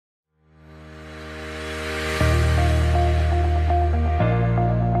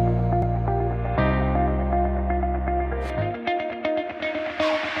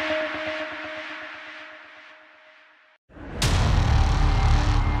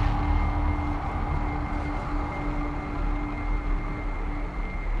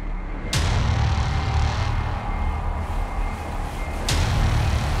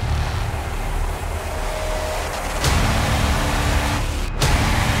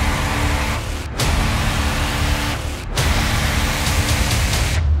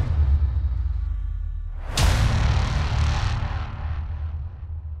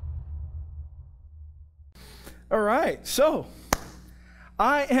right, so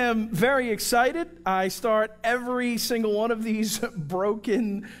I am very excited. I start every single one of these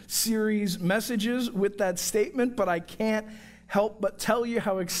broken series messages with that statement, but I can't help but tell you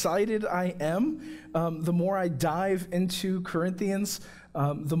how excited I am. The more I dive into Corinthians,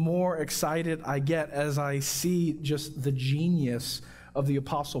 the more excited I get as I see just the genius of the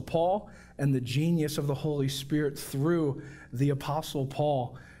Apostle Paul and the genius of the Holy Spirit through the Apostle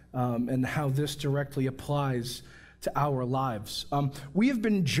Paul, and how this directly applies to our lives. We have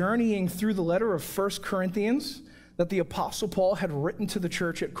been journeying through the letter of 1 Corinthians that the Apostle Paul had written to the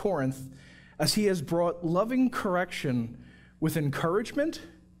church at Corinth, as he has brought loving correction with encouragement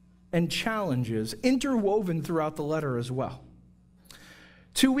and challenges interwoven throughout the letter as well.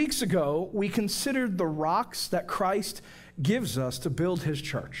 2 weeks ago, we considered the rocks that Christ gives us to build his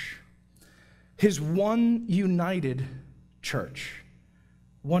church, his one united church,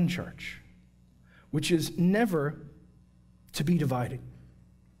 one church, which is never to be divided.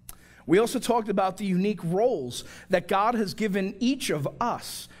 We also talked about the unique roles that God has given each of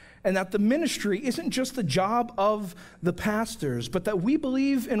us, and that the ministry isn't just the job of the pastors, but that we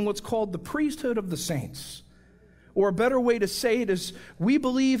believe in what's called the priesthood of the saints. Or a better way to say it is, we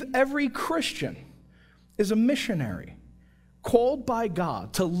believe every Christian is a missionary called by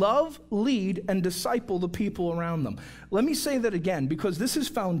God to love, lead, and disciple the people around them. Let me say that again, because this is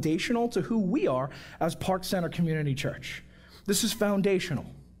foundational to who we are as Park Center Community Church. This is foundational.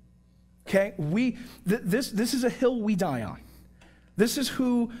 Okay? This is a hill we die on. This is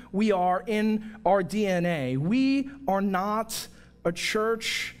who we are in our DNA. We are not a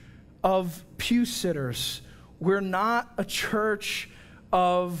church of pew sitters. We're not a church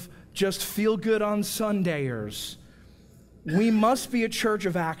of just feel good on Sundayers. We must be a church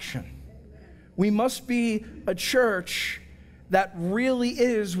of action. We must be a church that really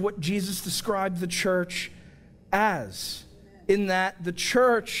is what Jesus described the church as, in that the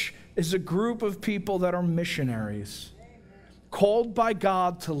church is a group of people that are missionaries, called by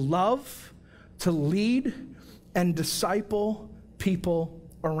God to love, to lead, and disciple people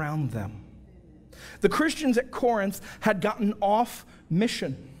around them. The Christians at Corinth had gotten off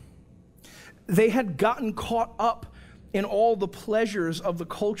mission. They had gotten caught up in all the pleasures of the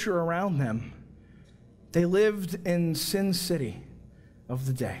culture around them. They lived in Sin City of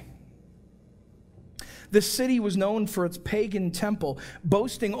the day. This city was known for its pagan temple,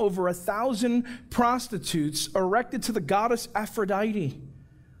 boasting over 1,000 prostitutes erected to the goddess Aphrodite.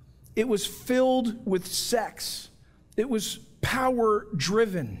 It was filled with sex. It was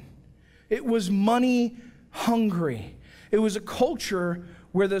power-driven. It was money-hungry. It was a culture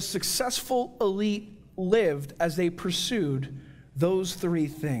where the successful elite lived as they pursued those three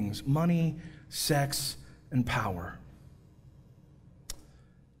things: money, sex, and power.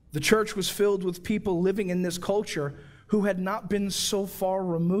 The church was filled with people living in this culture who had not been so far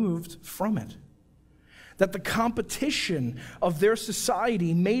removed from it, that the competition of their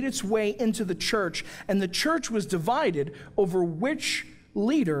society made its way into the church, and the church was divided over which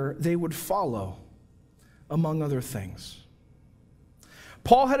leader they would follow, among other things.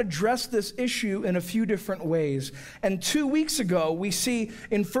 Paul had addressed this issue in a few different ways. And 2 weeks ago, we see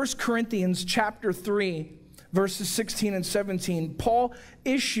in 1 Corinthians chapter 3, verses 16 and 17, Paul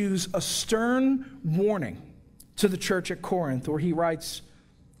issues a stern warning to the church at Corinth, where he writes,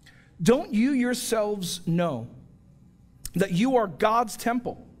 "Don't you yourselves know that you are God's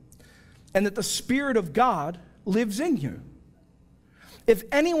temple, and that the Spirit of God lives in you? If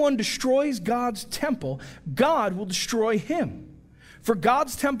anyone destroys God's temple, God will destroy him. For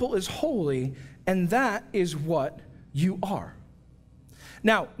God's temple is holy, and that is what you are."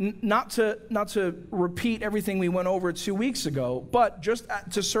 Now, not to repeat everything we went over 2 weeks ago, but just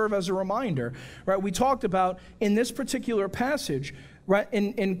to serve as a reminder, right? We talked about in this particular passage, right?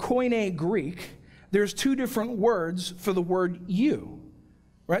 In Koine Greek, there's two different words for the word you,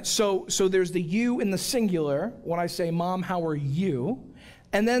 right? So there's the you in the singular when I say, "Mom, how are you?"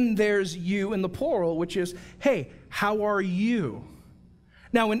 And then there's you in the plural, which is, "Hey, how are you?"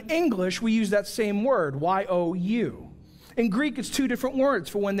 Now, in English, we use that same word, Y-O-U. In Greek, it's two different words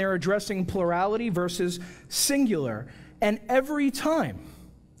for when they're addressing plurality versus singular. And every time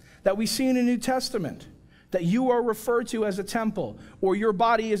that we see in the New Testament that you are referred to as a temple, or your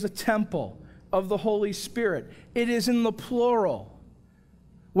body is a temple of the Holy Spirit, it is in the plural.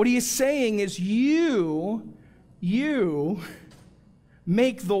 What he is saying is you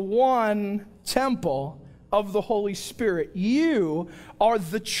make the one temple of the Holy Spirit. You are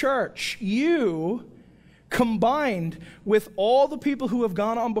the church. You, combined with all the people who have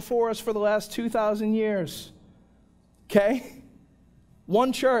gone on before us for the last 2,000 years. Okay?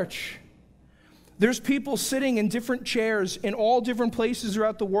 One church. There's people sitting in different chairs in all different places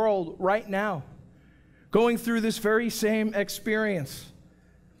throughout the world right now, going through this very same experience.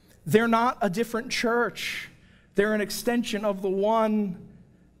 They're not a different church. They're an extension of the one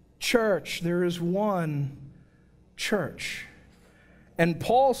church. There is one church. And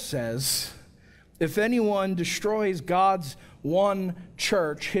Paul says, if anyone destroys God's one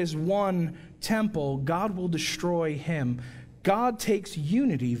church, his one temple, God will destroy him. God takes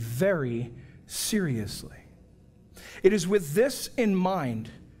unity very seriously. It is with this in mind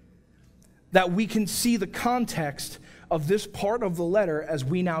that we can see the context of this part of the letter as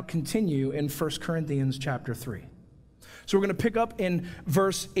we now continue in 1 Corinthians chapter 3. So we're going to pick up in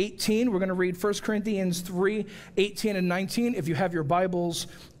verse 18. We're going to read 1 Corinthians 3, 18 and 19. If you have your Bibles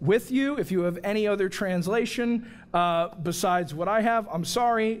with you, if you have any other translation besides what I have, I'm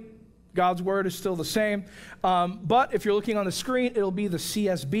sorry. God's word is still the same. But if you're looking on the screen, it'll be the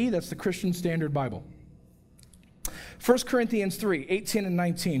CSB. That's the Christian Standard Bible. 1 Corinthians 3, 18 and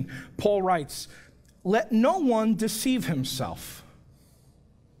 19. Paul writes, "Let no one deceive himself.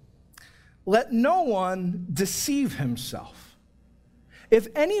 Let no one deceive himself. If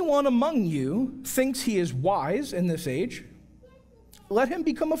anyone among you thinks he is wise in this age, let him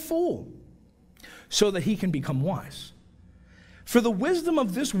become a fool, so that he can become wise. For the wisdom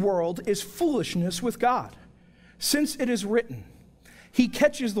of this world is foolishness with God, since it is written, He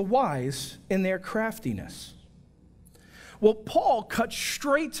catches the wise in their craftiness." Well, Paul cuts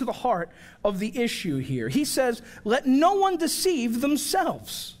straight to the heart of the issue here. He says, let no one deceive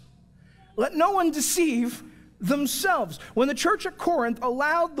themselves. Let no one deceive themselves. When the church at Corinth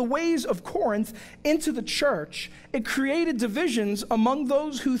allowed the ways of Corinth into the church, it created divisions among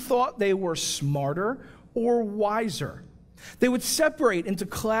those who thought they were smarter or wiser. They would separate into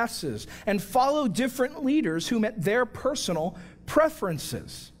classes and follow different leaders who met their personal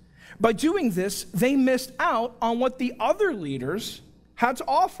preferences. By doing this, they missed out on what the other leaders had to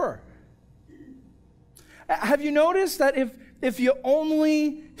offer. Have you noticed that if you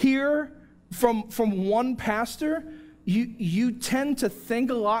only hear from one pastor, you tend to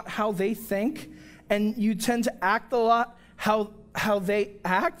think a lot how they think, and you tend to act a lot how they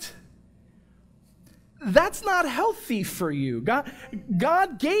act? That's not healthy for you.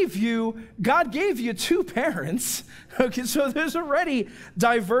 God gave you two parents. Okay, so there's already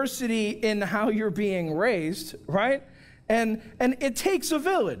diversity in how you're being raised, right? And it takes a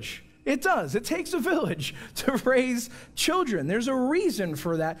village. It does. It takes a village to raise children. There's a reason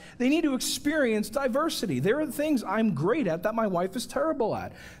for that. They need to experience diversity. There are things I'm great at that my wife is terrible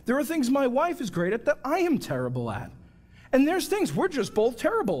at. There are things my wife is great at that I am terrible at. And there's things we're just both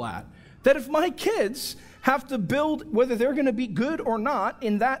terrible at. That if my kids have to build whether they're going to be good or not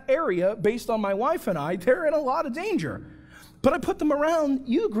in that area based on my wife and I, they're in a lot of danger. But I put them around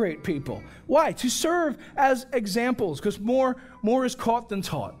you great people. Why? To serve as examples, because more is caught than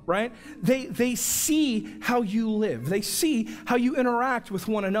taught, right? They see how you live. They see how you interact with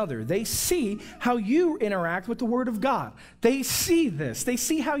one another. They see how you interact with the Word of God. They see this. They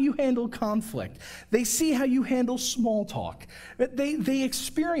see how you handle conflict. They see how you handle small talk. They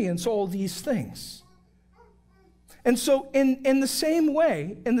experience all these things. And so in the same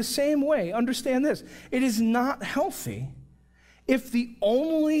way, understand this. It is not healthy if the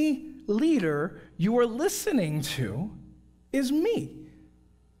only leader you are listening to is me.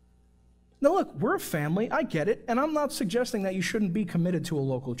 Now look, we're a family, I get it, and I'm not suggesting that you shouldn't be committed to a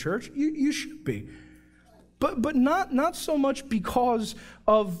local church. You should be. But not so much because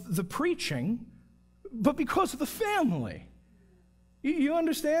of the preaching, but because of the family. You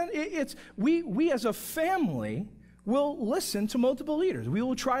understand? We as a family will listen to multiple leaders. We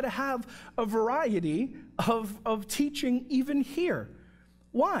will try to have a variety of teaching even here.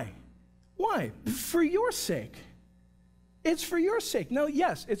 Why? Why? For your sake. It's for your sake. Now,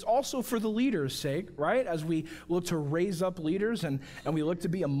 yes, it's also for the leaders' sake, right? As we look to raise up leaders and we look to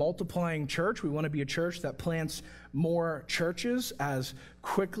be a multiplying church, we want to be a church that plants more churches as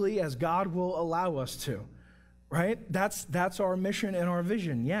quickly as God will allow us to, right? That's our mission and our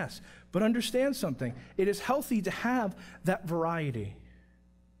vision, yes. But understand something. It is healthy to have that variety.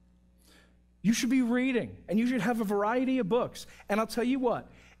 You should be reading, and you should have a variety of books. And I'll tell you what,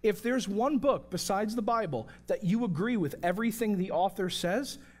 if there's one book besides the Bible that you agree with everything the author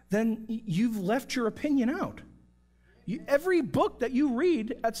says, then you've left your opinion out. Every book that you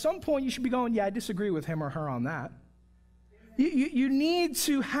read, at some point you should be going, yeah, I disagree with him or her on that. You need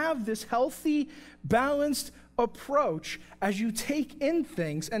to have this healthy, balanced approach as you take in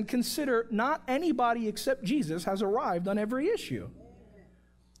things and consider not anybody except Jesus has arrived on every issue.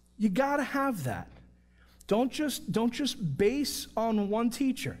 You got to have that. Don't just base on one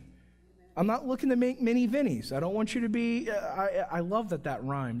teacher. I'm not looking to make mini Vinnies. I don't want you to be, I love that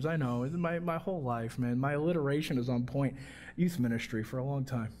rhymes. I know, my whole life, man. My alliteration is on point. Youth ministry for a long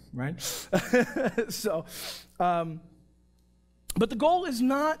time, right? So, but the goal is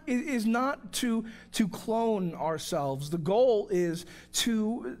not to clone ourselves. The goal is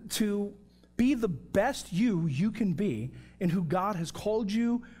to be the best you can be in who God has called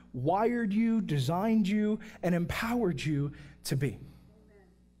you, wired you, designed you, and empowered you to be.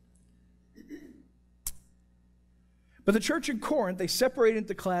 But the church in Corinth, they separated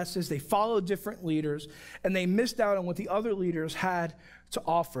into classes, they followed different leaders, and they missed out on what the other leaders had to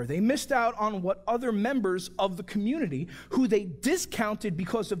offer. They missed out on what other members of the community, who they discounted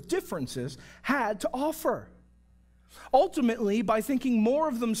because of differences, had to offer. Ultimately, by thinking more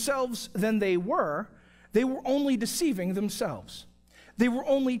of themselves than they were only deceiving themselves. They were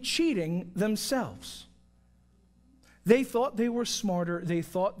only cheating themselves. They thought they were smarter, they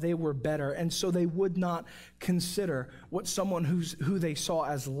thought they were better, and so they would not consider what someone who they saw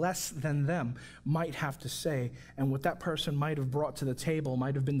as less than them might have to say, and what that person might have brought to the table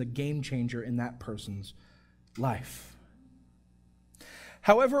might have been the game changer in that person's life.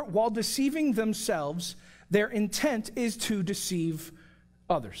 However, while deceiving themselves, their intent is to deceive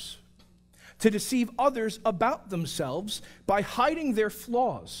others. To deceive others about themselves by hiding their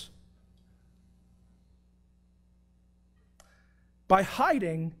flaws. By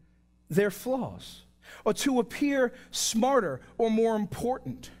hiding their flaws, or to appear smarter or more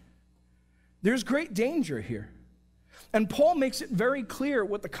important. There's great danger here. And Paul makes it very clear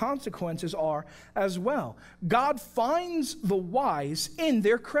what the consequences are as well. God finds the wise in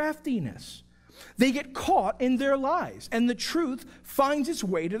their craftiness. They get caught in their lies, and the truth finds its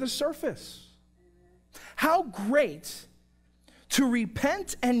way to the surface. How great to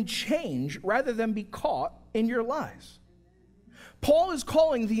repent and change rather than be caught in your lies. Paul is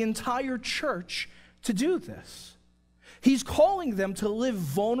calling the entire church to do this. He's calling them to live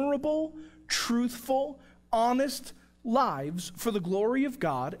vulnerable, truthful, honest lives for the glory of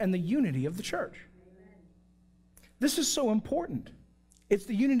God and the unity of the church. This is so important. It's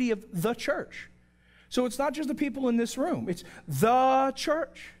the unity of the church. So it's not just the people in this room. It's the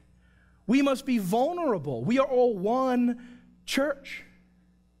church. We must be vulnerable. We are all one church.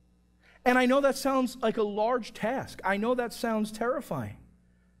 And I know that sounds like a large task. I know that sounds terrifying.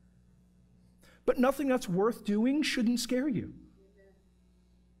 But nothing that's worth doing shouldn't scare you.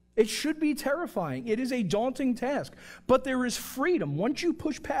 It should be terrifying. It is a daunting task. But there is freedom. Once you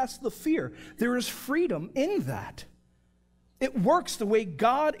push past the fear, there is freedom in that. It works the way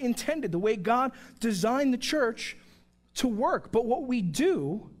God intended, the way God designed the church to work. But what we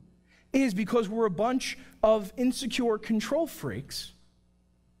do is, because we're a bunch of insecure control freaks,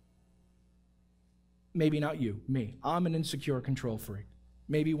 maybe not you, me. I'm an insecure control freak.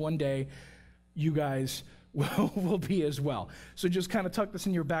 Maybe one day you guys will be as well. So just kind of tuck this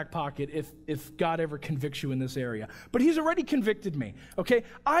in your back pocket if God ever convicts you in this area. But he's already convicted me, okay?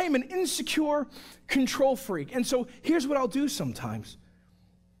 I am an insecure control freak. And so here's what I'll do sometimes.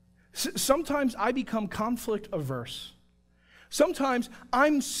 Sometimes I become conflict averse. Sometimes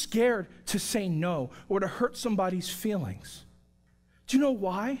I'm scared to say no or to hurt somebody's feelings. Do you know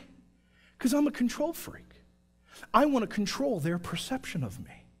why? Because I'm a control freak. I want to control their perception of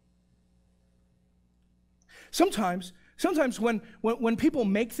me. Sometimes when people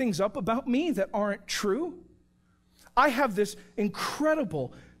make things up about me that aren't true, I have this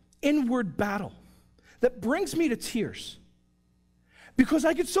incredible inward battle that brings me to tears. Because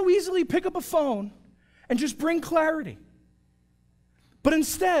I could so easily pick up a phone and just bring clarity. But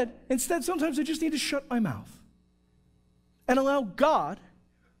instead, sometimes I just need to shut my mouth and allow God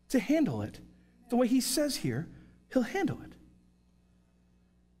to handle it the way he says here he'll handle it.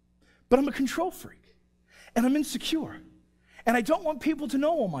 But I'm a control freak, and I'm insecure, and I don't want people to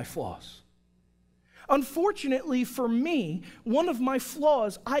know all my flaws. Unfortunately for me, one of my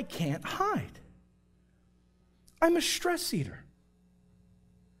flaws I can't hide. I'm a stress eater.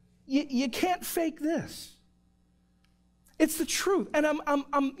 You can't fake this. It's the truth, and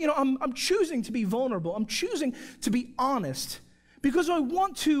I'm choosing to be vulnerable. I'm choosing to be honest. Because I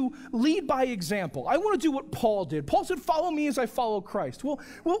want to lead by example. I want to do what Paul did. Paul said, follow me as I follow Christ. Well,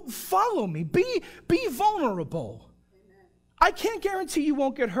 follow me. Be vulnerable. Amen. I can't guarantee you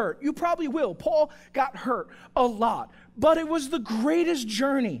won't get hurt. You probably will. Paul got hurt a lot. But it was the greatest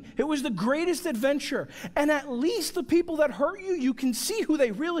journey. It was the greatest adventure. And at least the people that hurt you, you can see who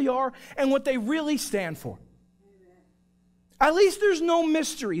they really are and what they really stand for. Amen. At least there's no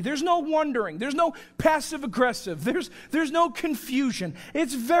mystery. There's no wondering. There's no passive aggressive. There's no confusion.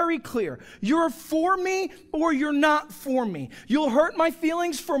 It's very clear. You're for me or you're not for me. You'll hurt my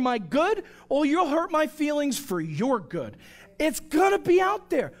feelings for my good or you'll hurt my feelings for your good. It's going to be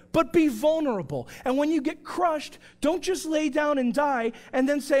out there, but be vulnerable. And when you get crushed, don't just lay down and die and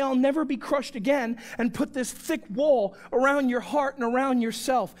then say, I'll never be crushed again, and put this thick wall around your heart and around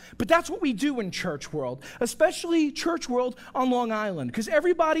yourself. But that's what we do in church world, especially church world on Long Island, because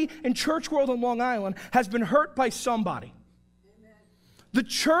everybody in church world on Long Island has been hurt by somebody. Amen. The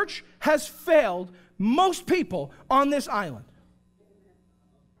church has failed most people on this island.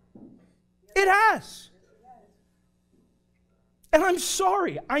 Amen. It has. And I'm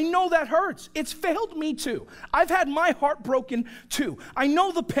sorry. I know that hurts. It's failed me too. I've had my heart broken too. I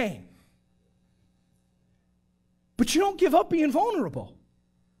know the pain. But you don't give up being vulnerable.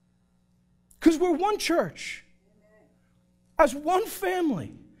 Because we're one church. As one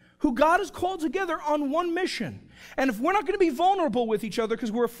family who God has called together on one mission. And if we're not going to be vulnerable with each other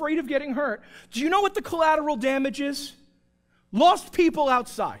because we're afraid of getting hurt, do you know what the collateral damage is? Lost people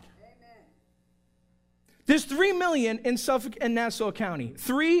outside. There's 3 million in Suffolk and Nassau County.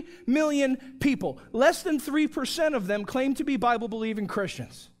 3 million people. Less than 3% of them claim to be Bible-believing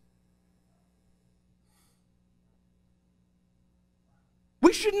Christians.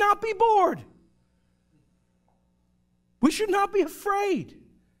 We should not be bored. We should not be afraid.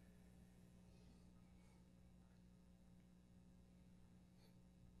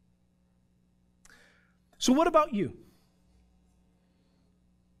 So what about you?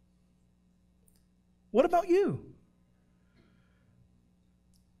 What about you?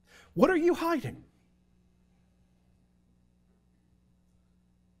 What are you hiding?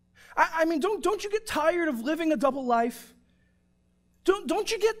 I mean, don't you get tired of living a double life? Don't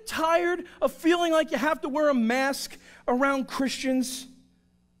you get tired of feeling like you have to wear a mask around Christians?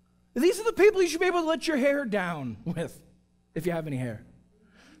 These are the people you should be able to let your hair down with, if you have any hair.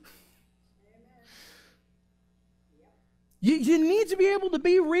 You need to be able to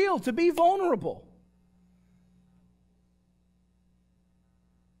be real, to be vulnerable.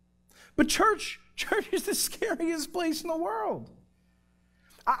 But church is the scariest place in the world.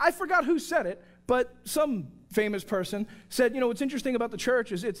 I forgot who said it, but some famous person said, what's interesting about the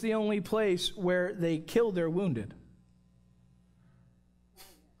church is it's the only place where they kill their wounded.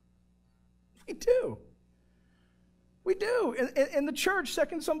 We do. We do. In the church,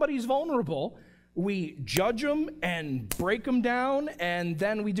 second somebody's vulnerable, we judge them and break them down, and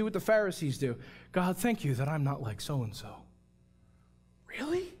then we do what the Pharisees do. God, thank you that I'm not like so-and-so.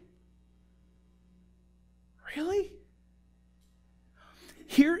 Really? Really?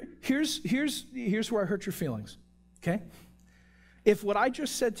 Here's where I hurt your feelings, okay? If what I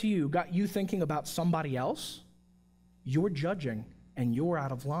just said to you got you thinking about somebody else, you're judging and you're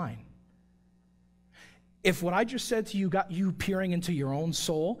out of line. If what I just said to you got you peering into your own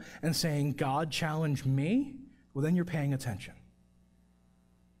soul and saying, God, challenge me, well, then you're paying attention.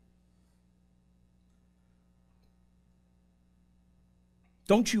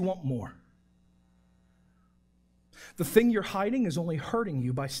 Don't you want more? The thing you're hiding is only hurting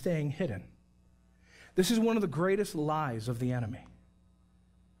you by staying hidden. This is one of the greatest lies of the enemy.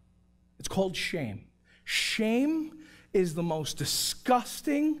 It's called shame. Shame is the most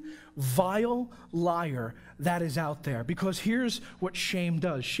disgusting, vile liar that is out there. Because here's what shame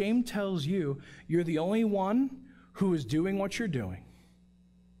does. Shame tells you you're the only one who is doing what you're doing.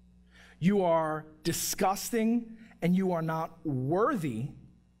 You are disgusting and you are not worthy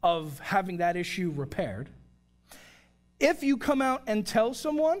of having that issue repaired. If you come out and tell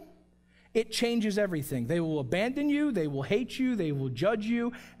someone, it changes everything. They will abandon you, they will hate you, they will judge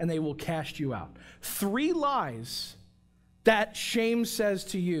you, and they will cast you out. 3 lies that shame says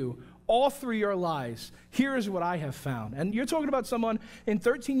to you. All 3 are lies. Here is what I have found. And you're talking about someone in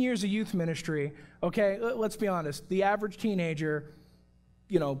 13 years of youth ministry, okay, let's be honest. The average teenager,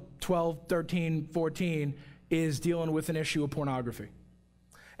 12, 13, 14, is dealing with an issue of pornography.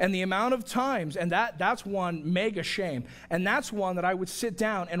 And the amount of times, and that's one mega shame, and that's one that I would sit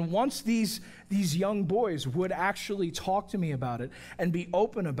down, and once these young boys would actually talk to me about it and be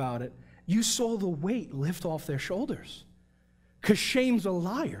open about it, you saw the weight lift off their shoulders. Because shame's a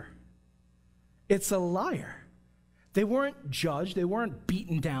liar. It's a liar. They weren't judged, they weren't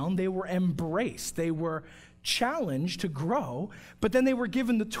beaten down, they were embraced, they were challenged to grow, but then they were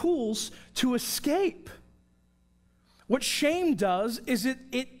given the tools to escape. What shame does is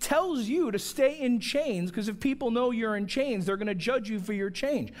it tells you to stay in chains, because if people know you're in chains, they're going to judge you for your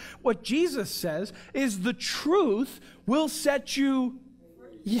change. What Jesus says is the truth will set you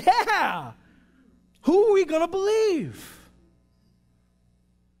free. Yeah. Who are we going to believe?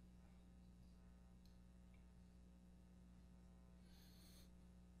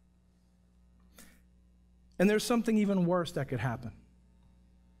 And there's something even worse that could happen,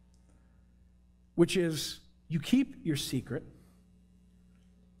 which is you keep your secret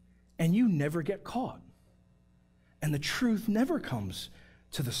and you never get caught. And the truth never comes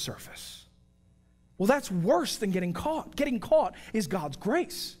to the surface. Well, that's worse than getting caught. Getting caught is God's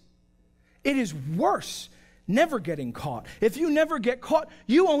grace. It is worse never getting caught. If you never get caught,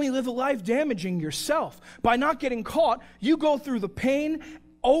 you only live a life damaging yourself. By not getting caught, you go through the pain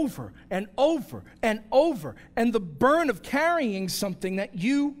over and over and over, and the burn of carrying something that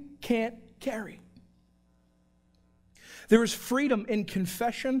you can't carry. There is freedom in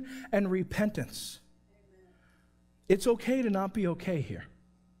confession and repentance. It's okay to not be okay here.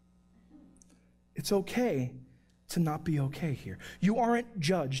 It's okay to not be okay here. You aren't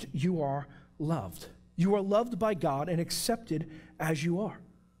judged, you are loved. You are loved by God and accepted as you are.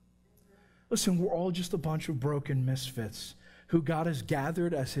 Listen, we're all just a bunch of broken misfits who God has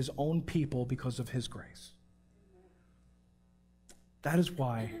gathered as his own people because of his grace. That is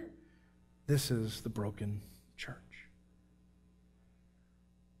why this is the broken church.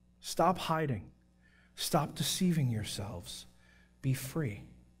 Stop hiding. Stop deceiving yourselves. Be free.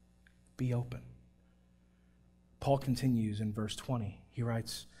 Be open. Paul continues in verse 20. He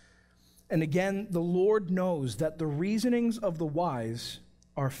writes, "And again, the Lord knows that the reasonings of the wise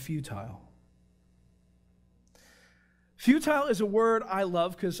are futile." Futile is a word I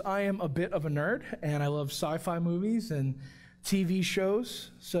love because I am a bit of a nerd, and I love sci-fi movies and TV shows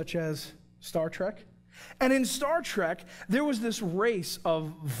such as Star Trek. And in Star Trek, there was this race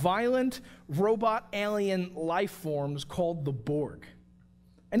of violent robot alien life forms called the Borg.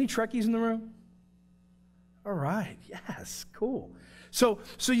 Any Trekkies in the room? All right, yes, cool. So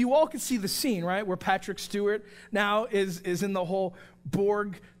you all could see the scene, right, where Patrick Stewart now is in the whole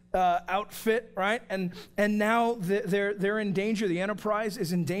Borg outfit, right? And now they're in danger. The Enterprise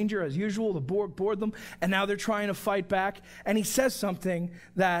is in danger as usual. The Borg board them, and now they're trying to fight back. And he says something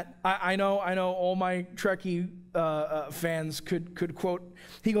that I know all my Trekkie fans could quote.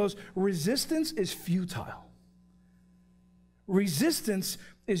 He goes, "Resistance is futile. Resistance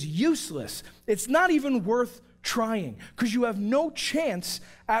is useless. It's not even worth trying because you have no chance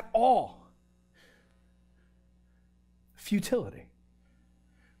at all." Futility.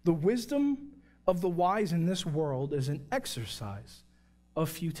 The wisdom of the wise in this world is an exercise of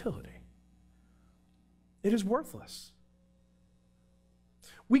futility. It is worthless.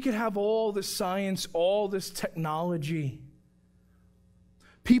 We could have all this science, all this technology.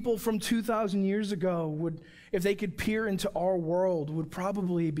 People from 2,000 years ago would, if they could peer into our world, would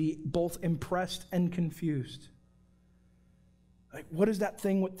probably be both impressed and confused. Like, what is that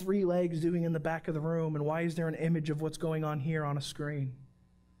thing with 3 legs doing in the back of the room, and why is there an image of what's going on here on a screen?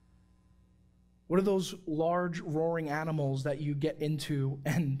 What are those large roaring animals that you get into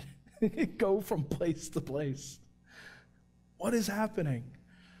and go from place to place? What is happening?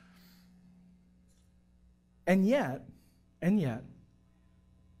 And yet,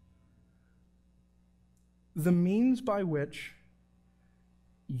 the means by which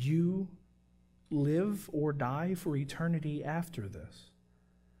you live or die for eternity after this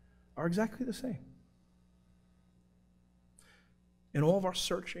are exactly the same. In all of our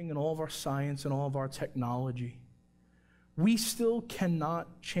searching and all of our science and all of our technology, we still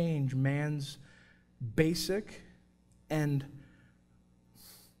cannot change man's basic and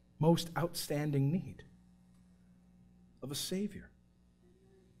most outstanding need of a Savior,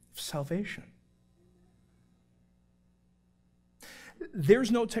 of salvation.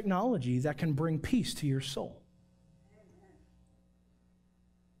 There's no technology that can bring peace to your soul.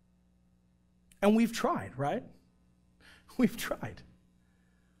 And we've tried, right? We've tried.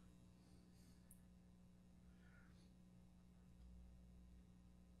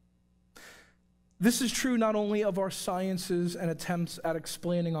 This is true not only of our sciences and attempts at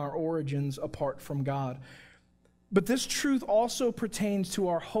explaining our origins apart from God, but this truth also pertains to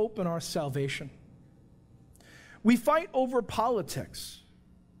our hope and our salvation. We fight over politics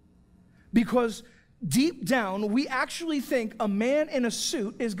because deep down we actually think a man in a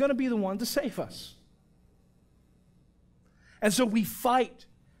suit is going to be the one to save us. And so we fight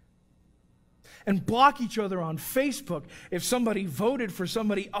and block each other on Facebook if somebody voted for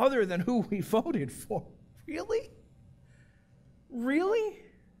somebody other than who we voted for. Really? Really?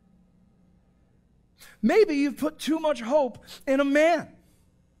 Maybe you've put too much hope in a man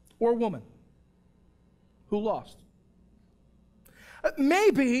or woman who lost.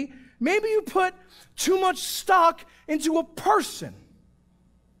 Maybe you put too much stock into a person.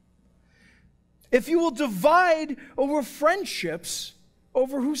 If you will divide over friendships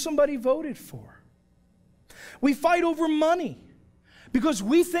over who somebody voted for. We fight over money because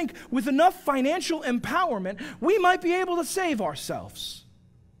we think with enough financial empowerment, we might be able to save ourselves.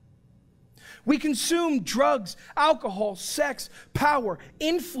 We consume drugs, alcohol, sex, power,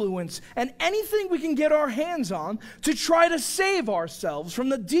 influence, and anything we can get our hands on to try to save ourselves from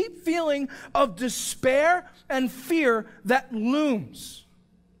the deep feeling of despair and fear that looms.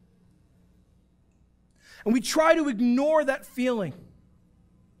 And we try to ignore that feeling.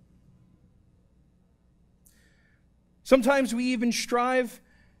 Sometimes we even strive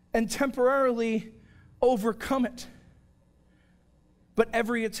and temporarily overcome it. But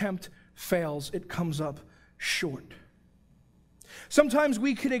every attempt fails. It comes up short. Sometimes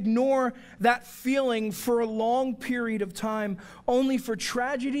we could ignore that feeling for a long period of time, only for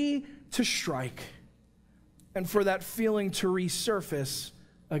tragedy to strike and for that feeling to resurface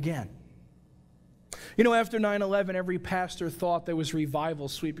again. You know, after 9/11, every pastor thought there was revival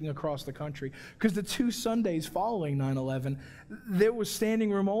sweeping across the country, because the 2 Sundays following 9/11, there was standing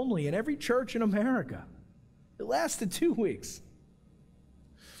room only in every church in America. It lasted 2 weeks.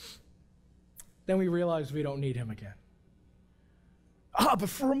 Then we realized we don't need him again. But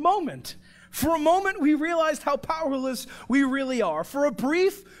for a moment, we realized how powerless we really are. For a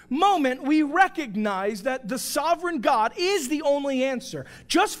brief moment, we recognized that the sovereign God is the only answer.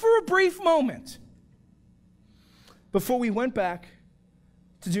 Just for a brief moment. Before we went back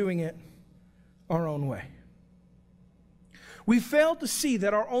to doing it our own way. We failed to see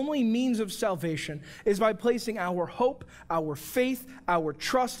that our only means of salvation is by placing our hope, our faith, our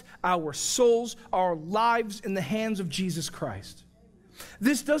trust, our souls, our lives in the hands of Jesus Christ.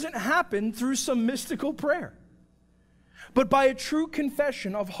 This doesn't happen through some mystical prayer, but by a true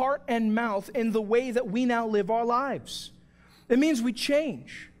confession of heart and mouth in the way that we now live our lives. It means we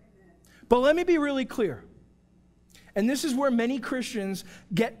change. But let me be really clear. And this is where many Christians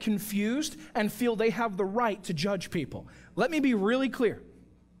get confused and feel they have the right to judge people. Let me be really clear.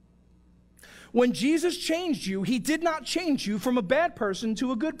 When Jesus changed you, he did not change you from a bad person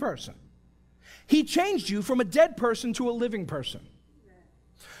to a good person. He changed you from a dead person to a living person.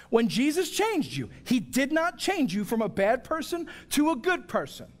 When Jesus changed you, he did not change you from a bad person to a good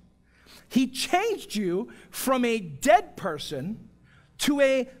person. He changed you from a dead person to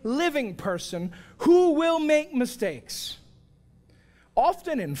a living person who will make mistakes.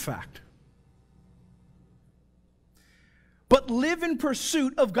 Often, in fact. But live in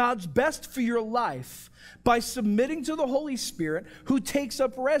pursuit of God's best for your life by submitting to the Holy Spirit, who takes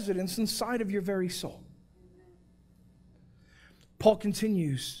up residence inside of your very soul. Paul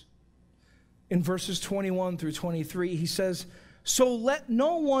continues in verses 21 through 23. He says, "So let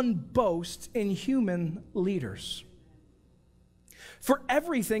no one boast in human leaders, for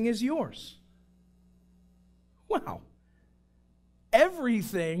everything is yours." Wow.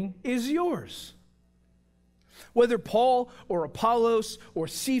 Everything is yours. Whether Paul or Apollos or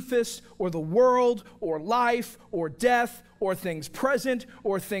Cephas or the world or life or death or things present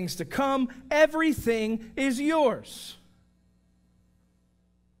or things to come, everything is yours.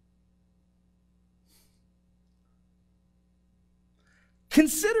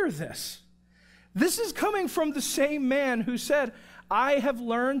 Consider this. This is coming from the same man who said, "I have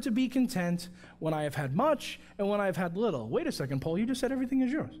learned to be content when I have had much and when I have had little." Wait a second, Paul, you just said everything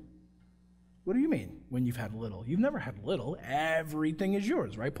is yours. What do you mean, when you've had little? You've never had little. Everything is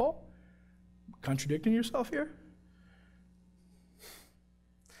yours, right, Paul? Contradicting yourself here?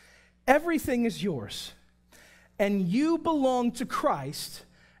 Everything is yours. And you belong to Christ,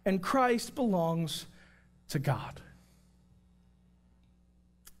 and Christ belongs to God.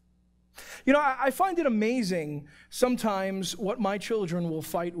 You know, I find it amazing sometimes what my children will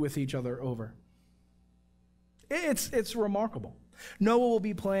fight with each other over. It's remarkable. Noah will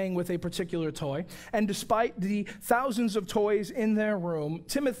be playing with a particular toy, and despite the thousands of toys in their room,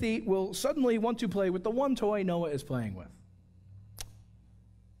 Timothy will suddenly want to play with the one toy Noah is playing with,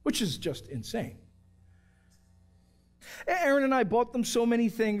 which is just insane. Aaron and I bought them so many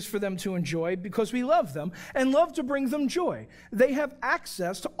things for them to enjoy because we love them and love to bring them joy. They have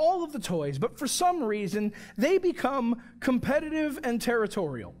access to all of the toys, but for some reason, they become competitive and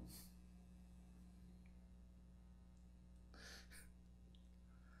territorial.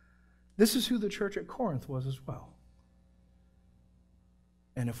 This is who the church at Corinth was as well.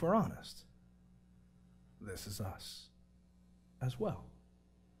 And if we're honest, this is us as well.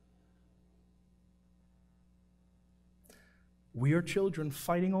 We are children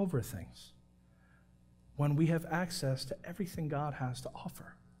fighting over things when we have access to everything God has to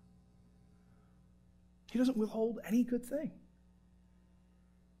offer. He doesn't withhold any good thing.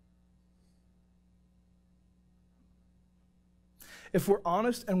 If we're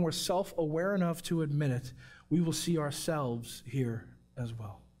honest and we're self-aware enough to admit it, we will see ourselves here as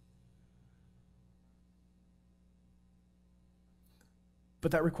well.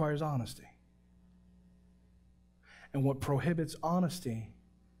 But that requires honesty. And what prohibits honesty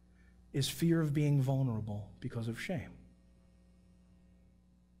is fear of being vulnerable because of shame.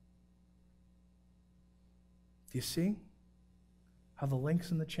 Do you see how the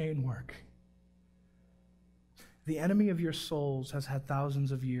links in the chain work? The enemy of your souls has had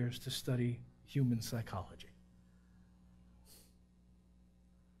thousands of years to study human psychology.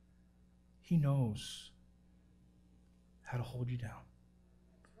 He knows how to hold you down,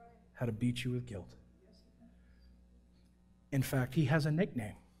 how to beat you with guilt. In fact, he has a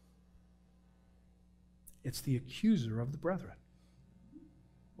nickname. It's the accuser of the brethren.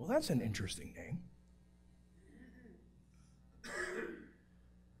 Well, that's an interesting name.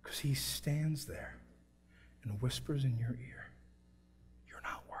 Because he stands there and whispers in your ear, "You're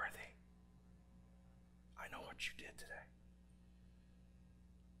not worthy. I know what you did today.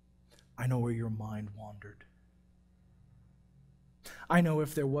 I know where your mind wandered. I know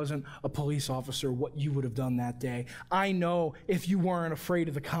if there wasn't a police officer, what you would have done that day. I know if you weren't afraid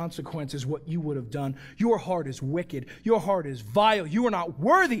of the consequences, what you would have done. Your heart is wicked. Your heart is vile. You are not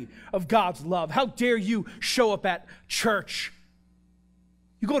worthy of God's love. How dare you show up at church?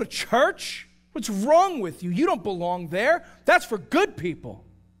 You go to church? What's wrong with you? You don't belong there. That's for good people."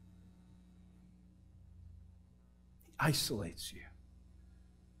 He isolates you.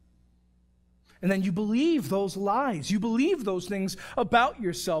 And then you believe those lies. You believe those things about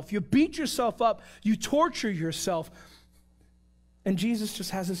yourself. You beat yourself up. You torture yourself. And Jesus just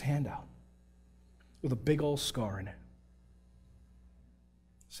has his hand out with a big old scar in it,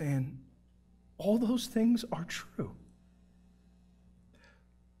 saying, all those things are true.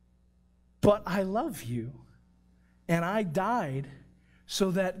 But I love you, and I died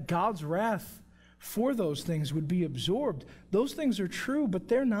so that God's wrath for those things would be absorbed. Those things are true, but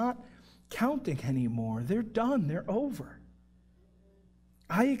they're not counting anymore. They're done. They're over.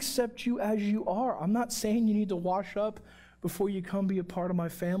 I accept you as you are. I'm not saying you need to wash up before you come be a part of my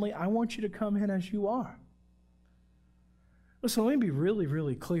family. I want you to come in as you are. Listen, let me be really,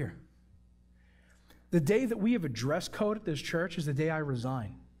 really clear. The day that we have a dress code at this church is the day I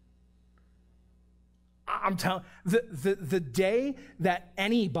resign. I'm telling the day that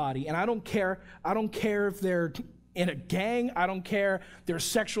anybody, and I don't care if they're in a gang, I don't care their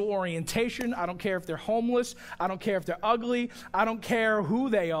sexual orientation, I don't care if they're homeless, I don't care if they're ugly, I don't care who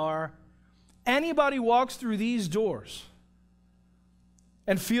they are. Anybody walks through these doors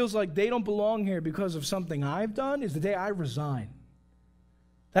and feels like they don't belong here because of something I've done is the day I resign.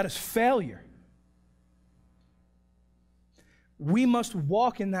 That is failure. We must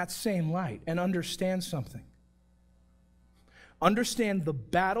walk in that same light and understand something. Understand the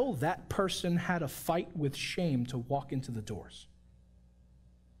battle that person had to fight with shame to walk into the doors.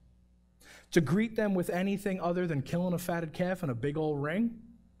 To greet them with anything other than killing a fatted calf and a big old ring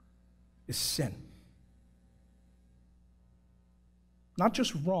is sin. Not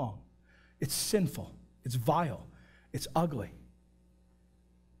just wrong, it's sinful, it's vile, it's ugly.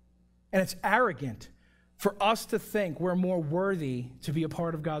 And it's arrogant for us to think we're more worthy to be a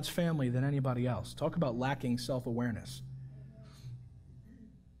part of God's family than anybody else. Talk about lacking self-awareness.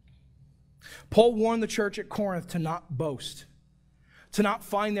 Paul warned the church at Corinth to not boast, to not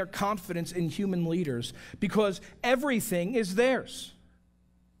find their confidence in human leaders, because everything is theirs.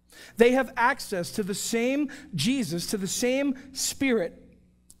 They have access to the same Jesus, to the same Spirit,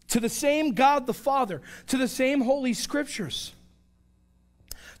 to the same God the Father, to the same Holy Scriptures,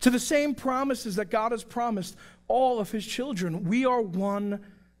 to the same promises that God has promised all of his children. We are one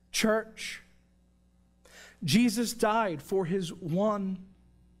church. Jesus died for his one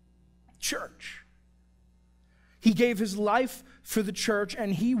church. He gave his life for the church,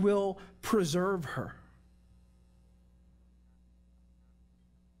 and he will preserve her.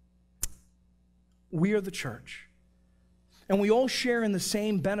 We are the church, and we all share in the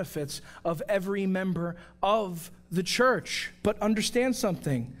same benefits of every member of the church. But understand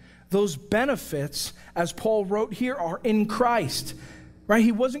something. Those benefits, as Paul wrote here, are in Christ. Right?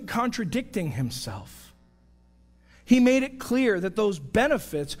 He wasn't contradicting himself. He made it clear that those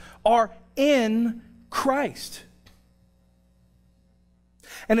benefits are in Christ.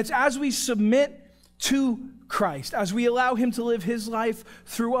 And it's as we submit to Christ, as we allow him to live his life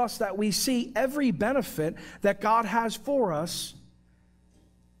through us, that we see every benefit that God has for us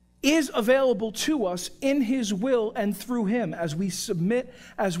is available to us in his will and through him as we submit,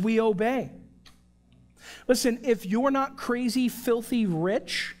 as we obey. Listen, if you're not crazy, filthy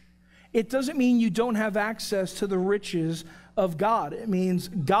rich, it doesn't mean you don't have access to the riches of God. It means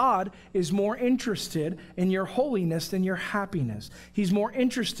God is more interested in your holiness than your happiness. He's more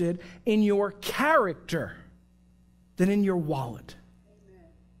interested in your character than in your wallet. Amen.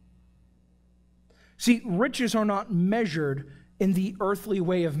 See, riches are not measured in the earthly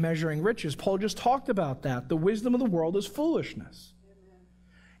way of measuring riches. Paul just talked about that. The wisdom of the world is foolishness. Amen.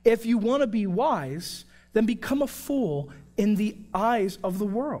 If you want to be wise, then become a fool in the eyes of the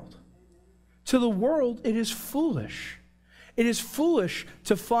world. To the world, it is foolish. It is foolish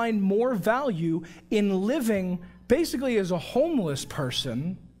to find more value in living basically as a homeless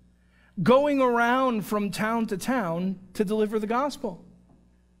person, going around from town to town to deliver the gospel.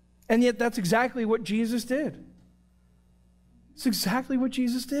 And yet that's exactly what Jesus did. It's exactly what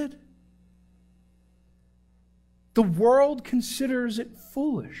Jesus did. The world considers it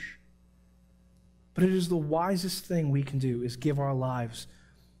foolish. But it is the wisest thing we can do, is give our lives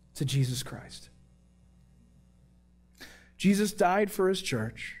to Jesus Christ. Jesus died for his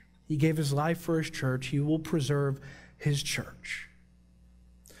church. He gave his life for his church. He will preserve his church.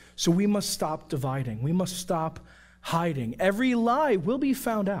 So we must stop dividing. We must stop hiding. Every lie will be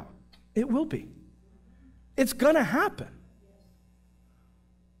found out. It will be. It's going to happen.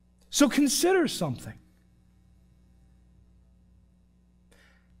 So consider something.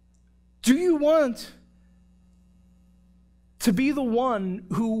 Do you want to be the one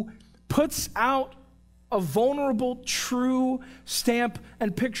who puts out a vulnerable, true stamp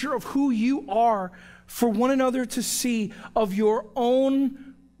and picture of who you are for one another to see, of your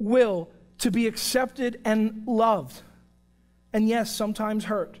own will to be accepted and loved? And yes, sometimes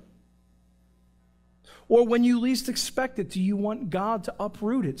hurt. Or when you least expect it, do you want God to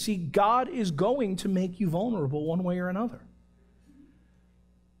uproot it? See, God is going to make you vulnerable one way or another.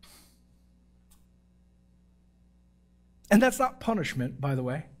 And that's not punishment, by the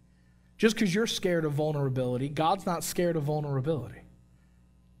way. Just because you're scared of vulnerability, God's not scared of vulnerability.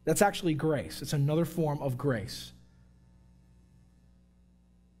 That's actually grace. It's another form of grace.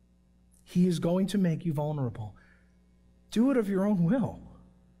 He is going to make you vulnerable. Do it of your own will.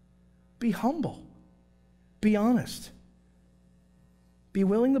 Be humble. Be honest. Be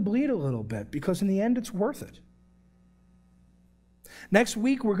willing to bleed a little bit, because in the end, it's worth it. Next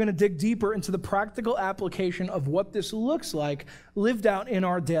week, we're going to dig deeper into the practical application of what this looks like lived out in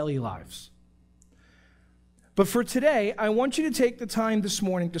our daily lives. But for today, I want you to take the time this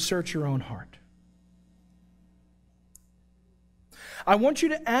morning to search your own heart. I want you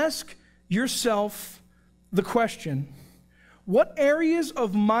to ask yourself the question, what areas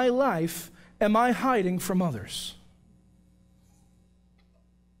of my life am I hiding from others?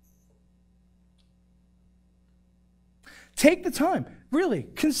 Take the time, really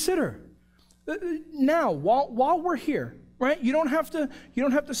consider. Now, while we're here, right? You don't have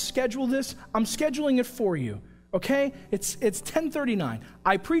to schedule this. I'm scheduling it for you. Okay? It's 10:39.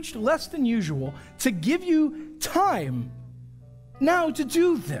 I preached less than usual to give you time now to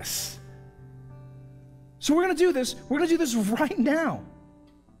do this. So we're going to do this. We're going to do this right now.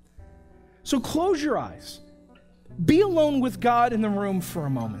 So close your eyes. Be alone with God in the room for a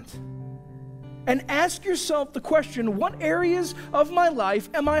moment. And ask yourself the question, what areas of my life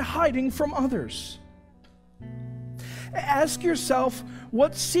am I hiding from others? Ask yourself,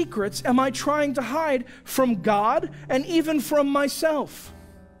 what secrets am I trying to hide from God and even from myself?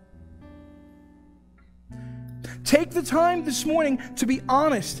 Take the time this morning to be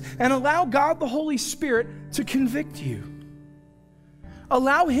honest and allow God the Holy Spirit to convict you.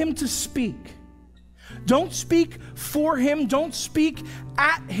 Allow Him to speak. Don't speak for Him. Don't speak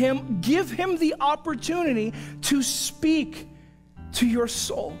at Him. Give Him the opportunity to speak to your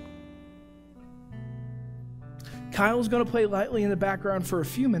soul. Kyle's going to play lightly in the background for a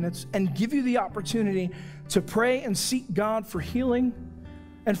few minutes and give you the opportunity to pray and seek God for healing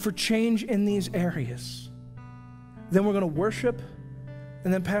and for change in these areas. Then we're going to worship,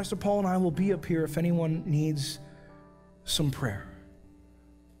 and then Pastor Paul and I will be up here if anyone needs some prayer.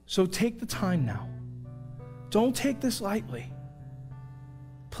 So take the time now. Don't take this lightly.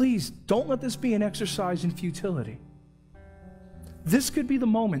 Please, don't let this be an exercise in futility. This could be the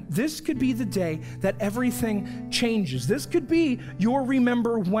moment. This could be the day that everything changes. This could be your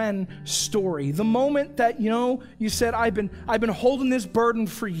remember when story. The moment that, you said, I've been holding this burden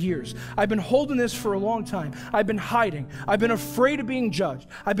for years. I've been holding this for a long time. I've been hiding. I've been afraid of being judged.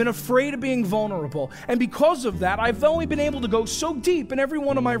 I've been afraid of being vulnerable. And because of that, I've only been able to go so deep in every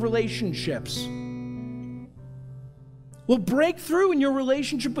one of my relationships. Well, break through in your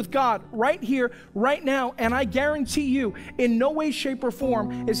relationship with God right here, right now, and I guarantee you, in no way, shape, or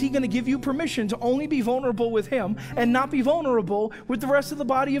form is He going to give you permission to only be vulnerable with Him and not be vulnerable with the rest of the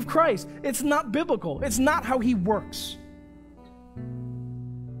body of Christ. It's not biblical. It's not how He works.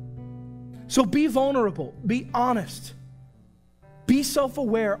 So be vulnerable, be honest, be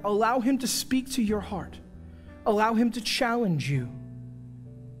self-aware, allow him to speak to your heart, allow him to challenge you.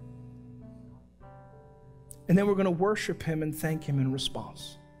 And then we're going to worship him and thank him in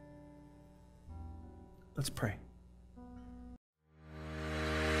response. Let's pray.